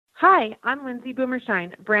Hi, I'm Lindsay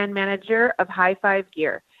Boomershine, brand manager of High Five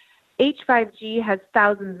Gear. H5G has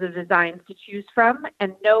thousands of designs to choose from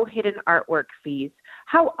and no hidden artwork fees.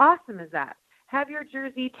 How awesome is that? Have your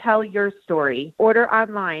jersey tell your story. Order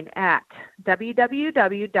online at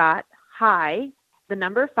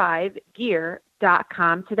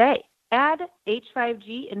www.high5gear.com today. Add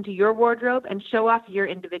H5G into your wardrobe and show off your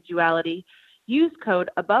individuality. Use code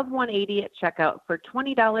ABOVE180 at checkout for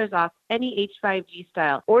 $20 off any H5G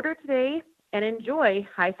style. Order today and enjoy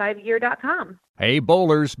highfivegear.com. Hey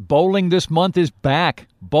bowlers, Bowling This Month is back.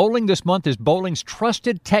 Bowling This Month is bowling's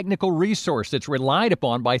trusted technical resource that's relied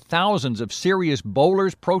upon by thousands of serious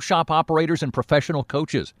bowlers, pro shop operators, and professional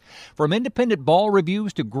coaches. From independent ball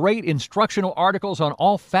reviews to great instructional articles on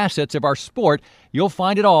all facets of our sport, you'll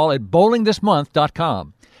find it all at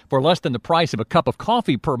bowlingthismonth.com. For less than the price of a cup of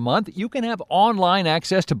coffee per month, you can have online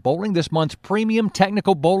access to Bowling This Month's premium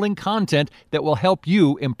technical bowling content that will help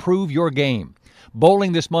you improve your game.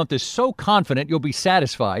 Bowling This Month is so confident you'll be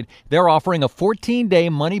satisfied, they're offering a 14-day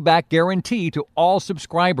money-back guarantee to all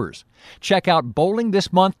subscribers. Check out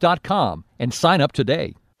bowlingthismonth.com and sign up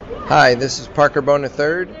today. Hi, this is Parker Bone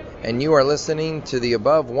III, and you are listening to the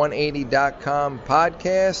Above180.com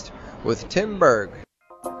podcast with Tim Berg.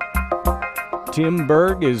 Tim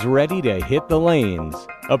Berg is ready to hit the lanes,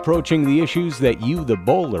 approaching the issues that you, the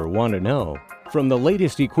bowler, want to know. From the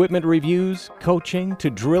latest equipment reviews, coaching, to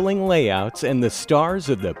drilling layouts, and the stars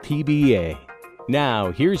of the PBA.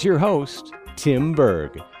 Now, here's your host, Tim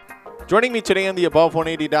Berg. Joining me today on the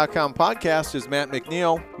Above180.com podcast is Matt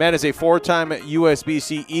McNiel. Matt is a four-time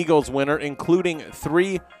USBC Eagles winner, including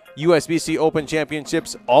 3 USBC Open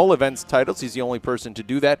Championships, all events titles. He's the only person to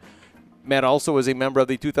do that. Matt also is a member of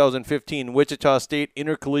the 2015 Wichita State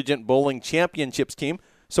Intercollegiate Bowling Championships team.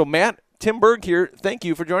 So, Matt, Tim Berg here, thank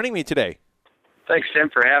you for joining me today. Thanks,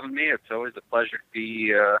 Tim, for having me. It's always a pleasure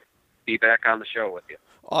to be back on the show with you.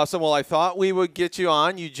 Awesome. Well, I thought we would get you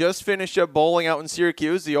on. You just finished up bowling out in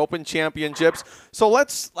Syracuse, the Open Championships. So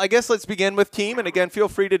let's begin with team. And again, feel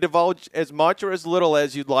free to divulge as much or as little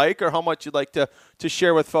as you'd like, or how much you'd like to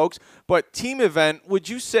share with folks. But team event, would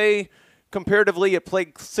you say comparatively it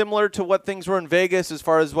played similar to what things were in Vegas as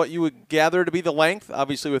far as what you would gather to be the length,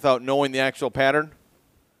 obviously without knowing the actual pattern?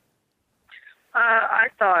 I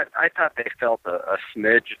thought they felt a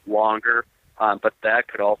smidge longer, but that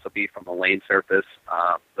could also be from the lane surface.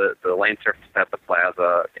 The lane surface at the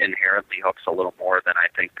plaza inherently hooks a little more than I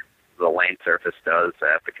think the lane surface does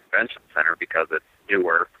at the convention center because it's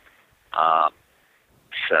newer.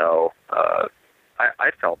 So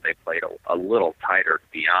I felt they played a little tighter, to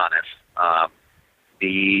be honest.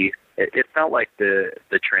 It felt like the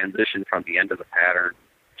transition from the end of the pattern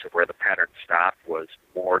to where the pattern stopped was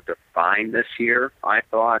more defined this year. I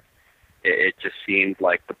thought it just seemed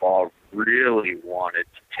like the ball really wanted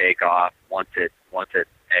to take off once it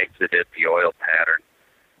exited the oil pattern.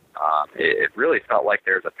 It really felt like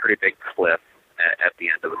there's a pretty big cliff at the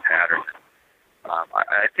end of the pattern.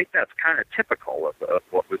 I think that's kind of typical of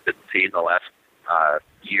what we've been seeing the last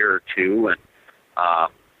year or two, and I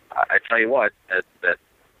tell you what, that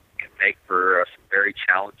can make for some very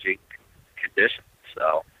challenging conditions.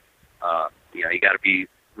 So, you got to be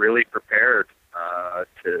really prepared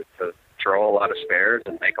to throw a lot of spares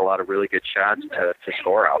and make a lot of really good shots to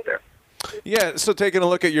score out there. Yeah, so taking a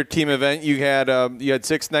look at your team event, you had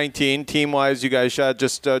 619. Team-wise, you guys shot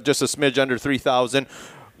just a smidge under 3,000.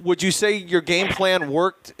 Would you say your game plan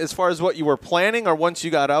worked as far as what you were planning, or once you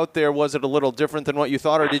got out there, was it a little different than what you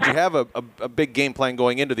thought, or did you have a big game plan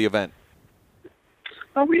going into the event?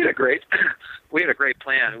 Well, we had a great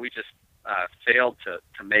plan. We just failed to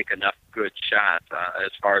make enough good shots.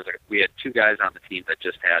 As far as we had 2 guys on the team that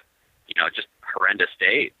just had, just horrendous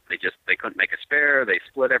days. They couldn't make a spare. They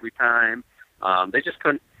split every time. They just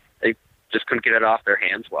couldn't get it off their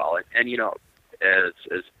hands well. And as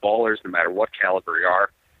bowlers, no matter what caliber you are,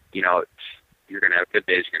 you're going to have good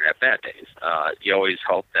days, you're going to have bad days. You always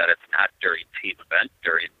hope that it's not during team event,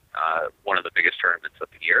 during one of the biggest tournaments of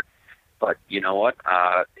the year. But you know what?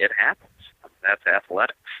 It happens. That's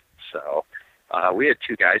athletics. So we had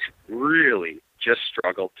 2 guys who really just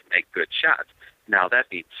struggled to make good shots. Now, that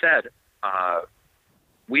being said,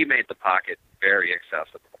 we made the pocket very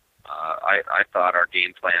accessible. I thought our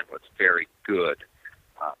game plan was very good.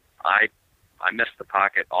 I missed the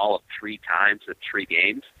pocket all of 3 times in 3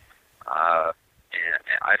 games, and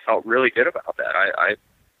I felt really good about that. I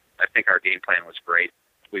think our game plan was great.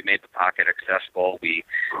 We made the pocket accessible. We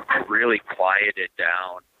really quieted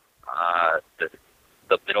down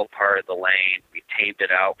the middle part of the lane. We tamed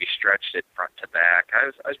it out. We stretched it front to back.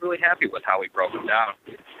 I was really happy with how we broke it down.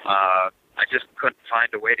 I just couldn't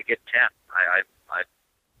find a way to get 10.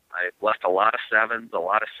 I left a lot of 7s, a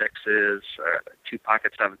lot of 6s, 2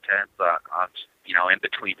 pocket 7-10s on in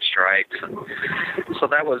between strikes. And so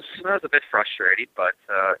that was a bit frustrating, but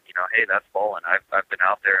hey, that's bowling. I've been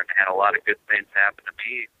out there and had a lot of good things happen to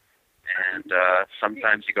me, and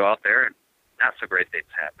sometimes you go out there and not so great things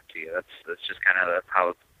happen to you. That's just kind of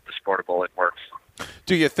how the sport of bowling works.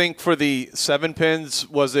 Do you think for the 7 pins,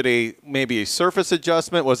 was it maybe a surface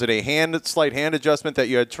adjustment? Was it a slight hand adjustment that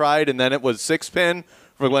you had tried, and then it was 6 pin?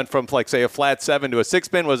 Or went from, like, say, a flat 7 to a 6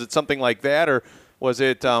 pin? Was it something like that, or was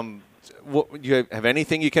it? You have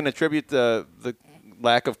anything you can attribute the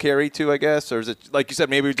lack of carry to, I guess, or is it like you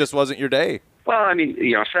said, maybe it just wasn't your day? Well, I mean,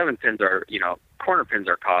 7 pins are corner pins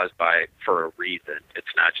are caused for a reason.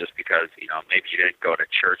 It's not just because maybe you didn't go to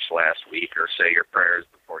church last week or say your prayers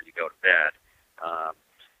before you go to bed.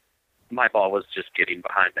 My ball was just getting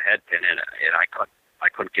behind the head pin, and I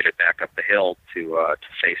couldn't get it back up the hill to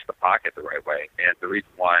face the pocket the right way. And the reason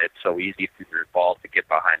why it's so easy for your ball to get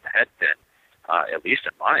behind the head pin, at least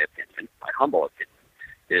in my opinion, my humble opinion,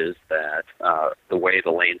 is that the way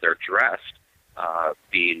the lanes are dressed,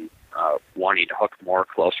 being wanting to hook more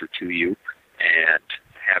closer to you and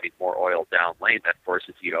having more oil down lane, that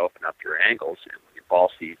forces you to open up your angles. And when your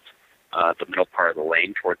ball sees the middle part of the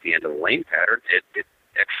lane towards the end of the lane pattern, it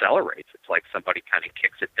accelerates. It's like somebody kind of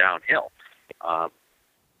kicks it downhill.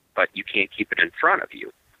 But you can't keep it in front of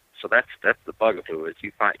you. So that's the bugaboo, is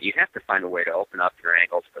you have to find a way to open up your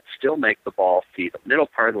angles, but still make the ball see the middle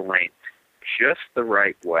part of the lane just the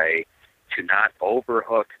right way, to not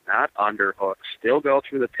overhook, not underhook, still go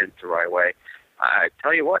through the pins the right way. I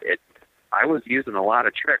tell you what, I was using a lot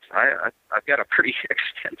of tricks. I've got a pretty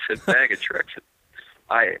extensive bag of tricks.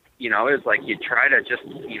 It was like you try to just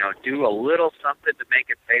do a little something to make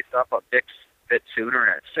it face up a bit sooner,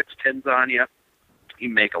 and 6 pins on you. You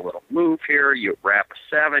make a little move here, you wrap a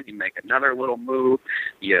 7, you make another little move,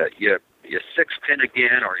 you 6 pin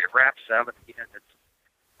again, or you wrap 7 again.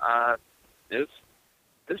 It's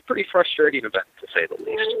a pretty frustrating event, to say the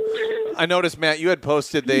least. I noticed, Matt, you had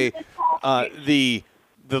posted the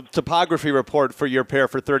topography report for your pair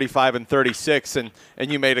for 35 and 36, and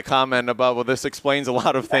you made a comment about, well, this explains a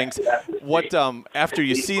lot of things. What after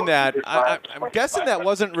you seen that, I'm guessing that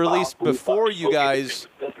wasn't released before you guys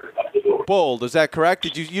bowled. Is that correct?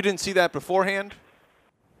 You didn't see that beforehand?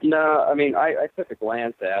 No, I mean, I took a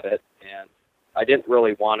glance at it, and I didn't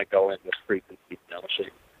really want to go in with frequency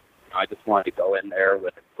notion. I just wanted to go in there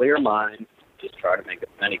with a clear mind, just try to make as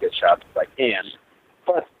many good shots as I can.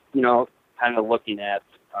 But, kind of looking at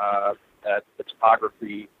the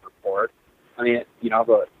topography report, I mean,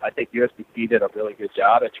 I think USBC did a really good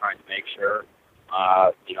job at trying to make sure,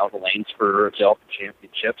 the lanes for the Open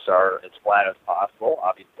Championships are as flat as possible.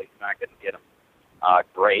 Obviously, you're not going to get them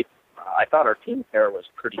great. I thought our team pair was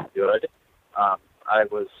pretty good. I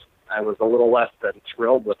was a little less than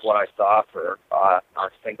thrilled with what I saw for our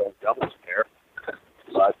single and doubles pair,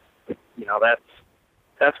 but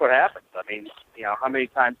that's what happens. I mean, how many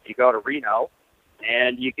times do you go to Reno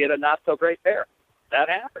and you get a not so great pair? That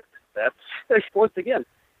happens. That's once again,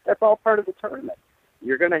 that's all part of the tournament.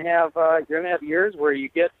 You're gonna have years where you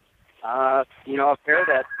get a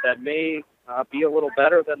pair that may be a little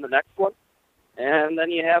better than the next one, and then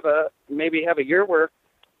you maybe have a year where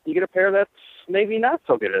you get a pair that's maybe not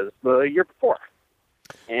so good as the year before.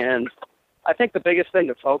 And I think the biggest thing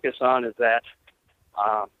to focus on is that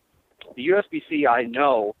the USBC, I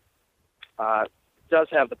know, does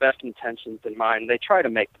have the best intentions in mind. They try to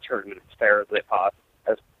make the tournament as fair as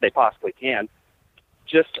they possibly can.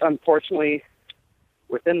 Just unfortunately,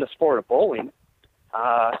 within the sport of bowling,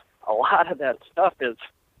 a lot of that stuff is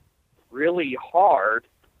really hard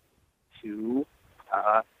to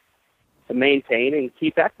maintain and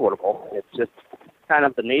keep equitable. It's just kind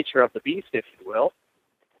of the nature of the beast, if you will.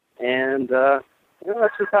 And,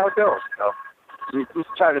 that's just how it goes. So you just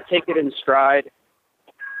try to take it in stride,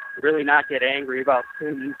 really not get angry about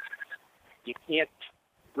things you can't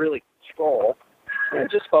really control, and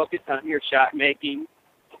just focus on your shot making,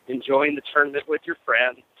 enjoying the tournament with your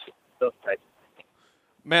friends, those types of things.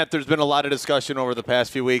 Matt, there's been a lot of discussion over the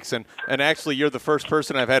past few weeks, and actually you're the first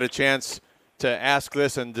person I've had a chance to ask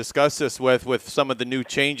this and discuss this with some of the new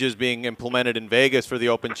changes being implemented in Vegas for the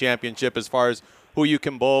Open Championship as far as who you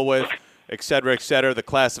can bowl with, et cetera, the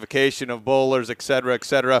classification of bowlers, et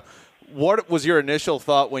cetera. What was your initial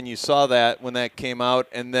thought when you saw that, when that came out?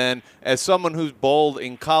 And then as someone who's bowled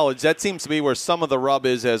in college, that seems to be where some of the rub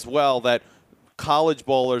is as well, that college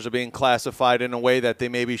bowlers are being classified in a way that they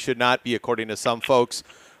maybe should not be, according to some folks.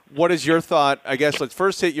 What is your thought? I guess let's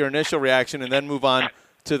first hit your initial reaction and then move on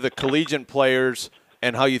to the collegiate players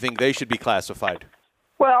and how you think they should be classified.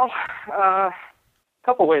 Well,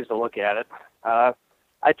 couple ways to look at it.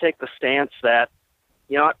 I take the stance that,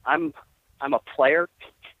 you know what, I'm a player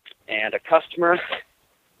and a customer,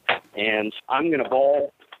 and I'm going to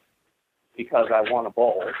bowl because I want to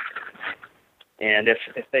bowl. And if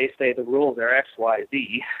they say the rules are X, Y,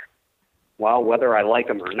 Z, well, whether I like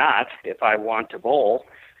them or not, if I want to bowl,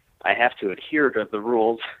 I have to adhere to the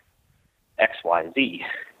rules X, Y, Z.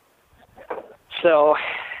 So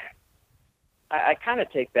I kind of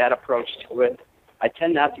take that approach to it. I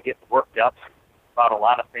tend not to get worked up about a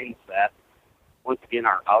lot of things that, once again,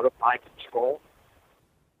 are out of my control.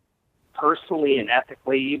 Personally and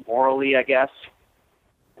ethically, morally, I guess,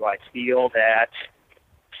 do I feel that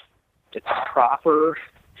it's proper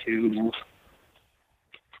to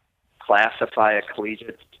classify a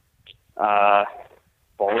collegiate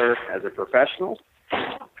bowler as a professional?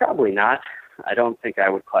 Probably not. I don't think I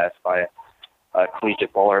would classify a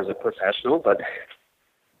collegiate bowler as a professional, but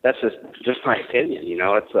that's just my opinion. You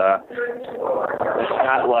know, it's not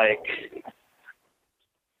like,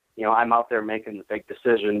 you know, I'm out there making the big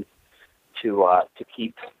decision to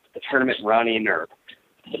keep the tournament running or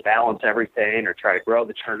to balance everything or try to grow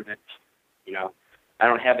the tournament. You know, I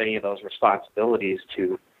don't have any of those responsibilities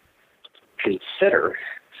to consider.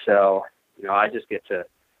 So, you know, I just get to,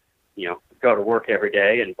 you know, go to work every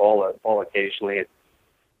day and bowl occasionally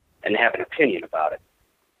and have an opinion about it.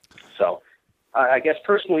 So I guess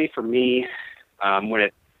personally for me,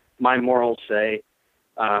 my morals say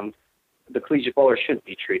the collegiate bowler shouldn't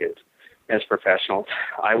be treated as professionals.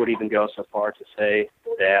 I would even go so far to say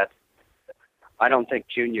that I don't think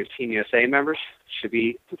junior Team USA members should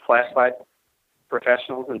be classified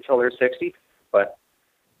professionals until they're 60. But,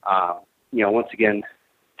 you know, once again,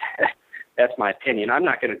 that's my opinion. I'm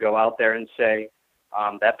not going to go out there and say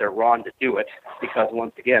that they're wrong to do it because,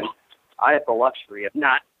 once again, I have the luxury of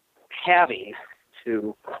not having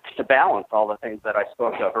to balance all the things that I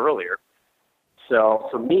spoke of earlier. So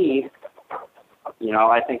for me, you know,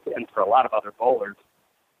 I think, and for a lot of other bowlers,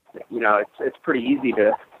 you know, it's pretty easy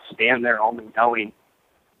to stand there only knowing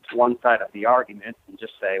one side of the argument and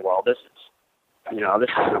just say, well, this is, you know, this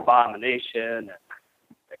is an abomination,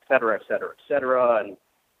 et cetera, et cetera, et cetera, and,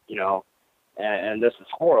 you know, and this is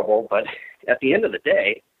horrible. But at the end of the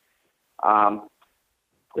day,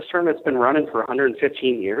 this tournament's been running for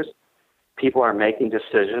 115 years. People are making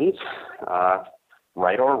decisions,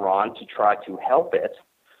 right or wrong, to try to help it.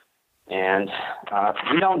 And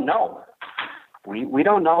we don't know. We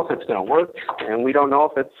don't know if it's going to work, and we don't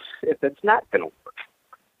know if it's not going to work.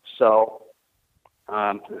 So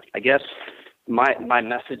I guess my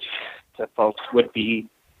message to folks would be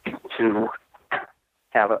to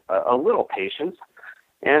have a little patience,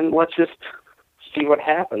 and let's just see what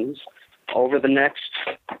happens over the next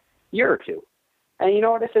year or two. And you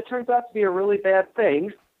know what? If it turns out to be a really bad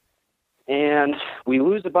thing, and we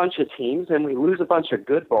lose a bunch of teams, and we lose a bunch of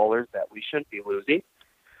good bowlers that we shouldn't be losing,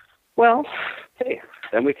 well, hey,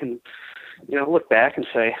 then we can, you know, look back and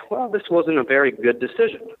say, well, this wasn't a very good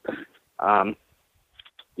decision.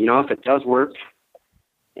 You know, if it does work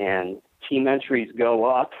and team entries go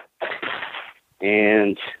up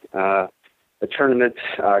and the tournament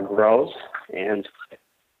grows and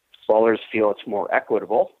bowlers feel it's more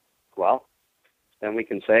equitable, well, then we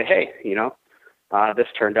can say, hey, you know, this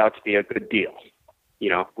turned out to be a good deal, you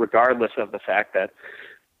know, regardless of the fact that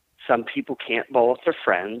some people can't bowl with their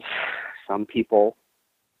friends. Some people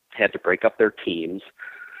had to break up their teams.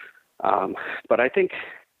 But I think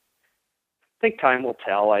time will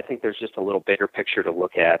tell. I think there's just a little bigger picture to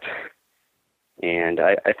look at. And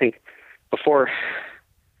I think before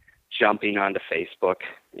jumping onto Facebook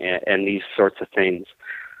and these sorts of things,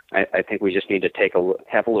 I think we just need to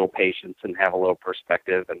have a little patience and have a little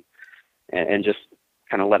perspective and just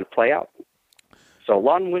kind of let it play out. So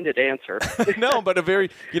long-winded answer. No, but a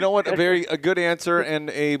good answer,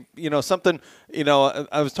 and something,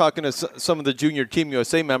 I was talking to some of the junior Team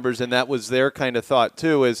USA members, and that was their kind of thought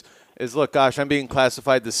too, is look, gosh, I'm being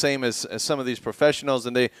classified the same as some of these professionals,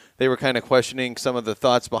 and they were kind of questioning some of the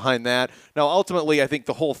thoughts behind that. Now, ultimately, I think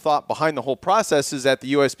the whole thought behind the whole process is that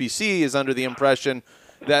the USBC is under the impression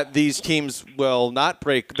that these teams will not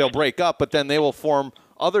break, they'll break up, but then they will form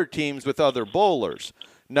other teams with other bowlers.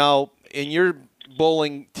 Now, in your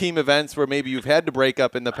bowling team events where maybe you've had to break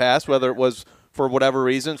up in the past, whether it was for whatever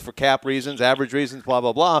reasons, for cap reasons, average reasons, blah,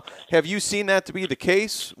 blah, blah, have you seen that to be the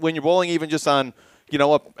case when you're bowling, even just on,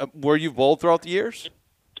 where you've bowled throughout the years?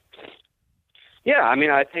 Yeah, I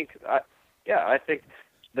mean, I think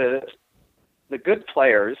the good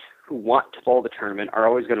players who want to bowl the tournament are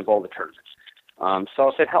always going to bowl the tournament. So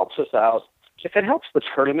if it helps us out, if it helps the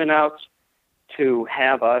tournament out to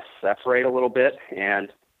have us separate a little bit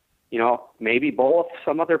and maybe bowl with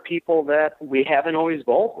some other people that we haven't always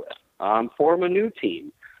bowled with. Form a new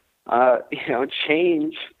team.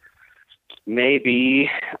 Change may be,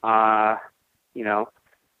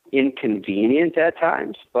 inconvenient at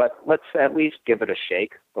times, but let's at least give it a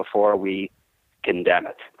shake before we condemn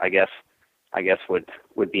it. I guess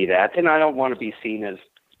would be that. And I don't want to be seen as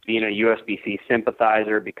being a USBC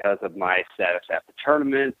sympathizer because of my status at the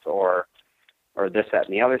tournament or this, that,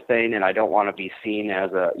 and the other thing. And I don't want to be seen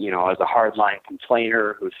as a hardline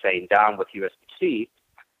complainer who's saying down with USBC.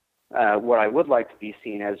 What I would like to be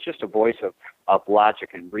seen as just a voice of logic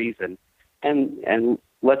and reason. And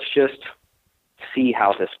let's just see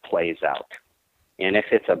how this plays out. And if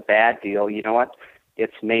it's a bad deal, you know what?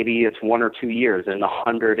 It's 1 or 2 years in the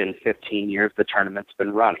 115 years the tournament's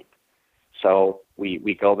been running. So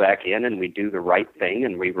we go back in and we do the right thing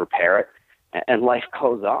and we repair it, and life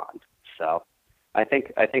goes on. So I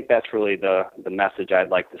think that's really the message I'd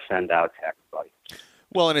like to send out to everybody.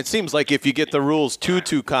 Well, and it seems like if you get the rules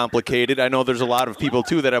too complicated, I know there's a lot of people,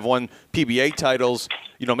 too, that have won PBA titles,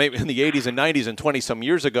 maybe in the 80s and 90s and 20-some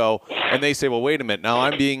years ago, and they say, well, wait a minute, now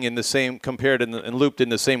I'm being in the same, compared and looped in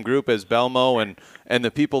the same group as Belmo and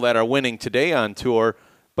the people that are winning today on tour.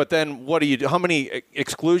 But then what do you do? How many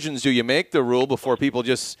exclusions do you make the rule before people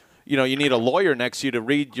just, you need a lawyer next to you to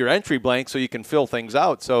read your entry blank so you can fill things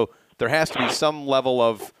out? So there has to be some level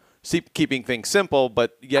of keeping things simple,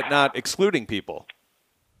 but yet not excluding people.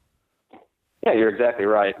 Yeah, you're exactly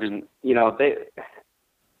right. And,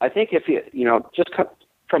 I think if just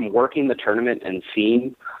from working the tournament and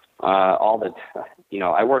seeing all the,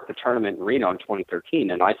 I worked the tournament in Reno in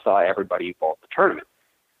 2013, and I saw everybody bowl the tournament.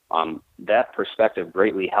 That perspective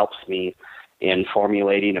greatly helps me in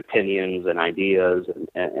formulating opinions and ideas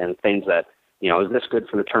and things that, is this good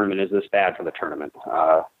for the tournament? Is this bad for the tournament?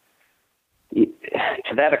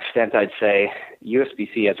 To that extent, I'd say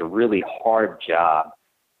USBC has a really hard job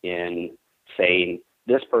in saying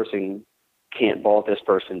this person can't bowl with this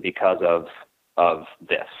person because of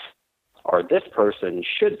this, or this person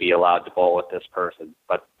should be allowed to bowl with this person,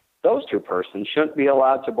 but those two persons shouldn't be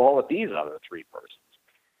allowed to bowl with these other three persons.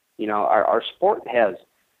 Our sport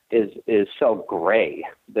is so gray.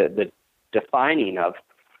 The defining of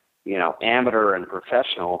amateur and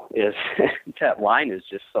professional is that line is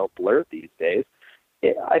just so blurred these days.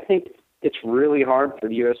 I think it's really hard for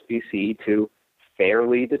the USBC to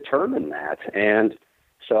fairly determine that. And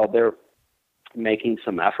so they're making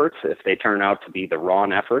some efforts. If they turn out to be the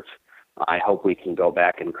wrong efforts, I hope we can go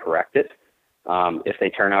back and correct it. If they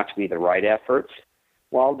turn out to be the right efforts,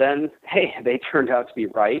 well then, hey, they turned out to be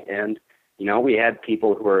right. And, we had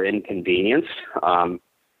people who were inconvenienced.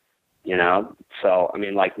 So,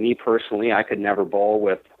 like me personally, I could never bowl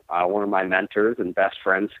with one of my mentors and best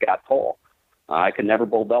friends, Scott Pohl. I could never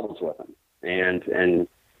bowl doubles with him. And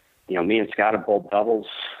me and Scott have bowled doubles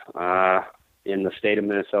in the state of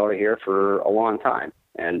Minnesota here for a long time.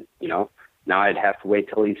 And, now I'd have to wait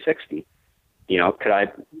till he's 60.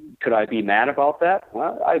 Could I be mad about that?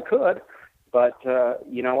 Well, I could. But,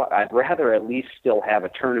 I'd rather at least still have a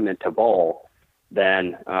tournament to bowl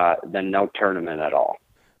than no tournament at all.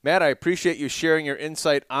 Matt, I appreciate you sharing your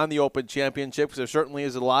insight on the Open Championship, because there certainly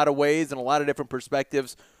is a lot of ways and a lot of different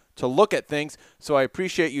perspectives to look at things. So I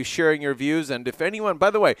appreciate you sharing your views. And if anyone, by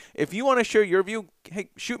the way, if you want to share your view, hey,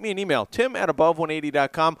 shoot me an email,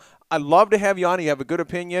 tim@above180.com. I'd love to have you on. You have a good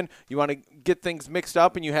opinion. You want to get things mixed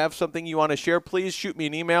up and you have something you want to share, please shoot me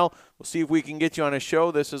an email. We'll see if we can get you on a show.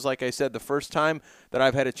 This is, like I said, the first time that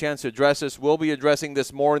I've had a chance to address this. We'll be addressing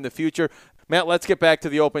this more in the future. Matt, let's get back to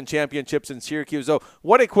the Open Championships in Syracuse. So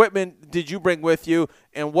what equipment did you bring with you,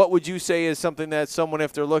 and what would you say is something that someone,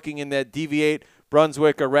 if they're looking in that Deviate,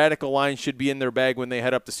 Brunswick, or Radical line, should be in their bag when they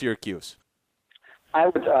head up to Syracuse? I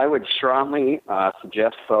would strongly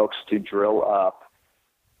suggest folks to drill up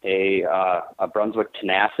a Brunswick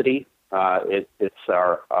Tenacity. It's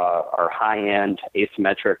our high-end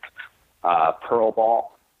asymmetric pearl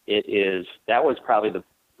ball. That was probably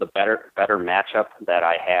the better matchup that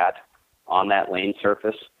I had on that lane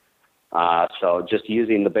surface. So just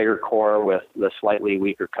using the bigger core with the slightly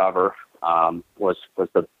weaker cover was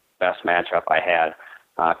the best matchup I had.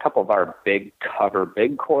 A couple of our big cover,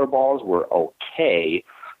 big core balls were okay.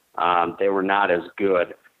 They were not as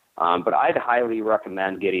good. But I'd highly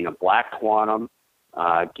recommend getting a Black Quantum,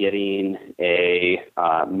 getting a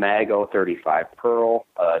Mag 035 Pearl,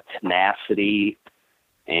 a Tenacity,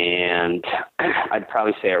 and I'd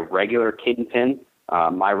probably say a regular Kingpin.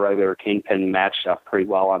 My regular Kingpin matched up pretty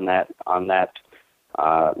well on that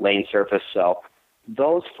lane surface. So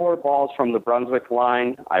those four balls from the Brunswick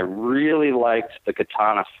line, I really liked the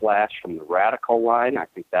Katana Flash from the Radical line. I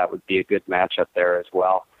think that would be a good matchup there as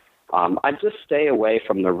well. I'd just stay away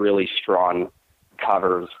from the really strong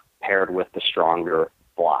covers paired with the stronger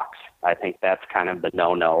blocks. I think that's kind of the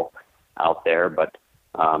no-no out there. But,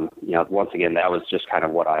 once again, that was just kind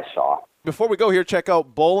of what I saw. Before we go here, check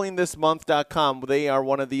out bowlingthismonth.com. They are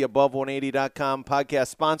one of the above180.com podcast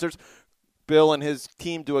sponsors. Bill and his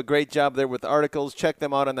team do a great job there with articles. Check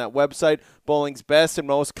them out on that website. Bowling's best and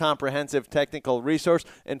most comprehensive technical resource.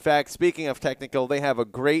 In fact, speaking of technical, they have a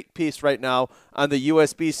great piece right now on the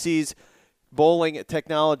USBC's bowling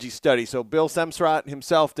technology study. So Bill Semsrott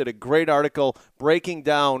himself did a great article breaking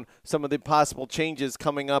down some of the possible changes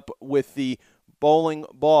coming up with the bowling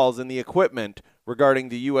balls and the equipment regarding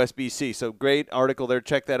the USBC. So great article there.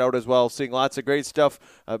 Check that out as well. Seeing lots of great stuff.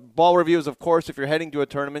 Ball reviews, of course, if you're heading to a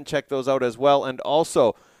tournament, check those out as well. And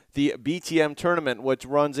also the BTM tournament, which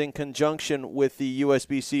runs in conjunction with the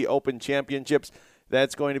USBC Open Championships.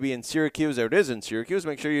 That's going to be in Syracuse. There it is in Syracuse.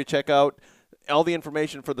 Make sure you check out all the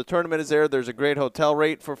information for the tournament is there. There's a great hotel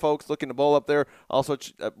rate for folks looking to bowl up there. Also,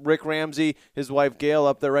 Rick Ramsey, his wife Gail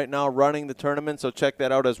up there right now running the tournament, so check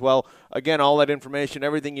that out as well. Again, all that information,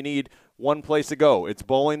 everything you need, one place to go. It's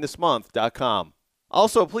bowlingthismonth.com.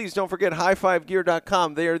 Also, please don't forget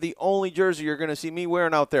high5gear.com. They are the only jersey you're going to see me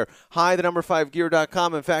wearing out there.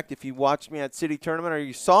 High5gear.com. In fact, if you watched me at City Tournament or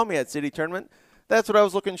you saw me at City Tournament, that's what I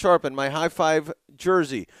was looking sharp in, my High Five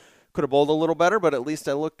jersey. Could have bowled a little better, but at least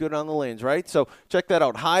I look good on the lanes, right? So check that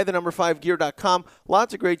out, high5gear.com.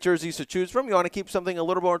 Lots of great jerseys to choose from. You want to keep something a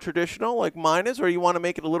little more traditional like mine is, or you want to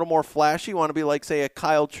make it a little more flashy. You want to be like, say, a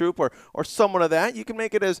Kyle Troop or someone of that. You can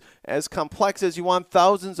make it as complex as you want,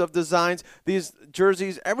 thousands of designs. These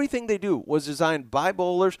jerseys, everything they do was designed by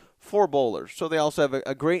bowlers for bowlers. So they also have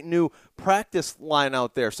a great new practice line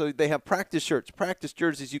out there. So they have practice shirts, practice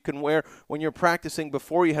jerseys you can wear when you're practicing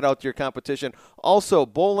before you head out to your competition. Also,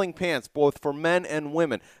 bowling pants, both for men and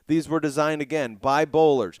women. These were designed, again, by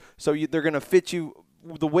bowlers. So they're going to fit you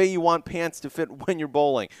the way you want pants to fit when you're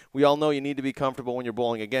bowling. We all know you need to be comfortable when you're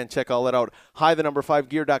bowling. Again, check all that out.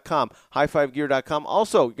 High5gear.com, high5gear.com.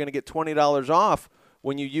 Also, you're going to get $20 off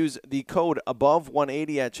when you use the code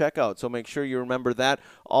above180 at checkout. So make sure you remember that.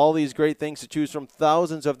 All these great things to choose from,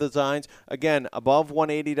 thousands of designs. Again,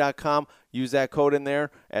 above180.com. Use that code in there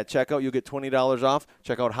at checkout. You'll get $20 off.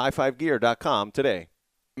 Check out high5gear.com today.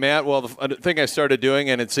 Matt, well, the thing I started doing,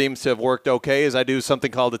 and it seems to have worked okay, is I do something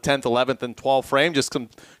called the 10th, 11th, and 12th frame, just some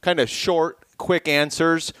kind of short, quick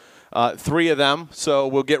answers, 3 of them. So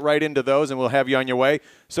we'll get right into those, and we'll have you on your way.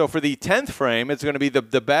 So for the 10th frame, it's going to be the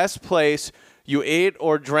best place you ate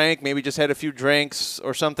or drank, maybe just had a few drinks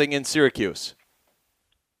or something in Syracuse.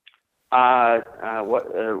 We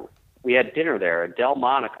had dinner there at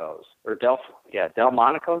Delmonico's,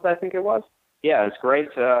 Delmonico's, I think it was. Yeah, it's great,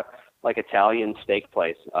 like Italian steak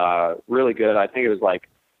place. Really good. I think it was like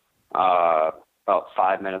about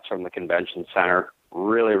 5 minutes from the convention center.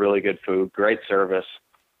 Really, really good food. Great service.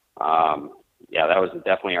 That was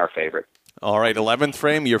definitely our favorite. All right, 11th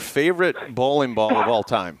frame, your favorite bowling ball of all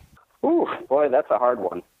time. Ooh, boy, that's a hard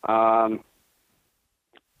one.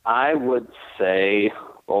 I would say,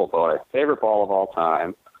 favorite ball of all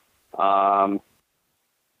time.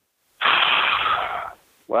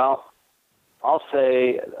 Well, I'll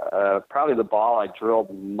say probably the ball I drilled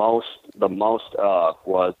the most of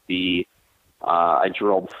was I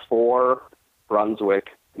drilled 4 Brunswick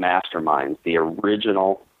Masterminds, the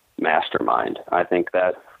original Mastermind. I think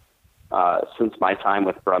that since my time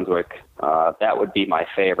with Brunswick, that would be my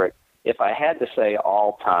favorite. If I had to say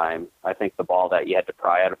all time, I think the ball that you had to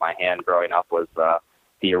pry out of my hand growing up was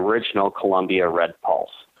the original Columbia Red Pulse.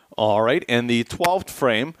 All right, and the 12th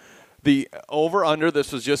frame, the over-under,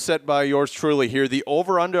 this was just set by yours truly here, the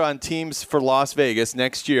over-under on teams for Las Vegas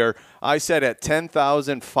next year, I said at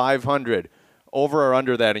 10,500. Over or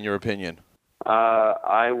under that, in your opinion?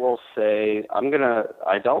 I will say,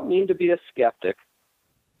 I don't mean to be a skeptic,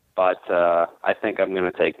 but I think I'm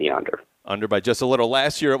going to take the under. Under by just a little.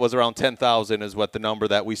 Last year it was around 10,000 is what the number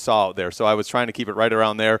that we saw out there. So I was trying to keep it right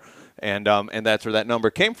around there, and that's where that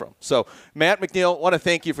number came from. So, Matt McNiel, I want to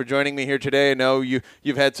thank you for joining me here today. I know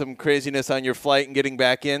you've had some craziness on your flight and getting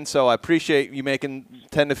back in, so I appreciate you making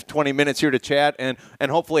 10 to 20 minutes here to chat and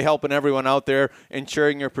hopefully helping everyone out there and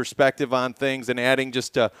sharing your perspective on things and adding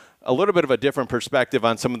just a little bit of a different perspective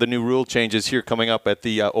on some of the new rule changes here coming up at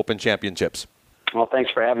the Open Championships. Well,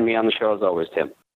 thanks for having me on the show as always, Tim.